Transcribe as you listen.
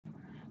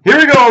Here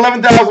we go,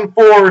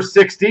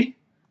 11,460.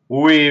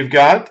 We've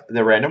got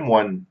the random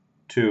 1,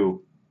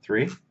 2,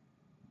 3.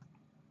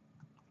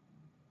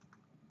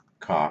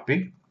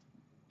 Copy.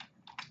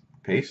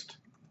 Paste.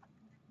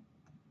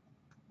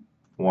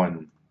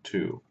 1,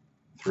 2,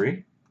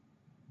 3.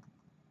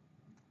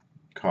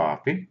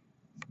 Copy.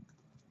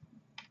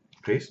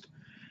 Paste.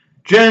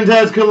 Jens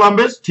has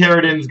Columbus.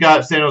 Terradin's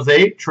got San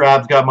Jose.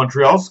 Trav's got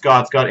Montreal.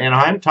 Scott's got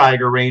Anaheim.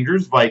 Tiger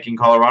Rangers. Viking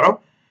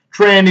Colorado.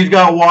 Trandy's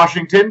got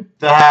Washington.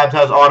 The Habs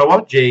has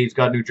Ottawa. Jay's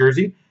got New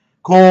Jersey.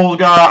 Cole's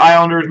got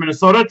Islanders,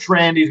 Minnesota.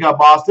 Trandy's got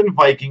Boston.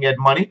 Viking Ed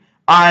Money.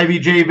 Ivy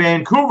J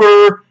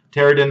Vancouver.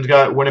 Terradin's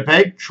got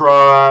Winnipeg.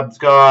 Trav's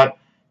got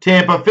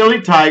Tampa,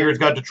 Philly. Tiger's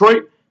got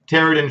Detroit.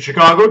 Terradin,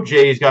 Chicago.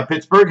 Jay's got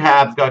Pittsburgh.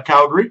 Habs got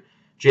Calgary.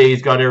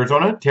 Jay's got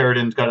Arizona.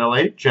 Terradin's got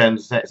LA.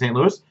 Jen's St.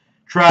 Louis.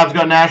 Trav's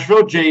got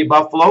Nashville. Jay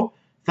Buffalo.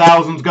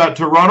 Thousand's got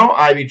Toronto.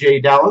 Ivy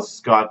J Dallas.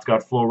 Scott's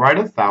got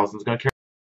Florida. Thousand's got Carolina.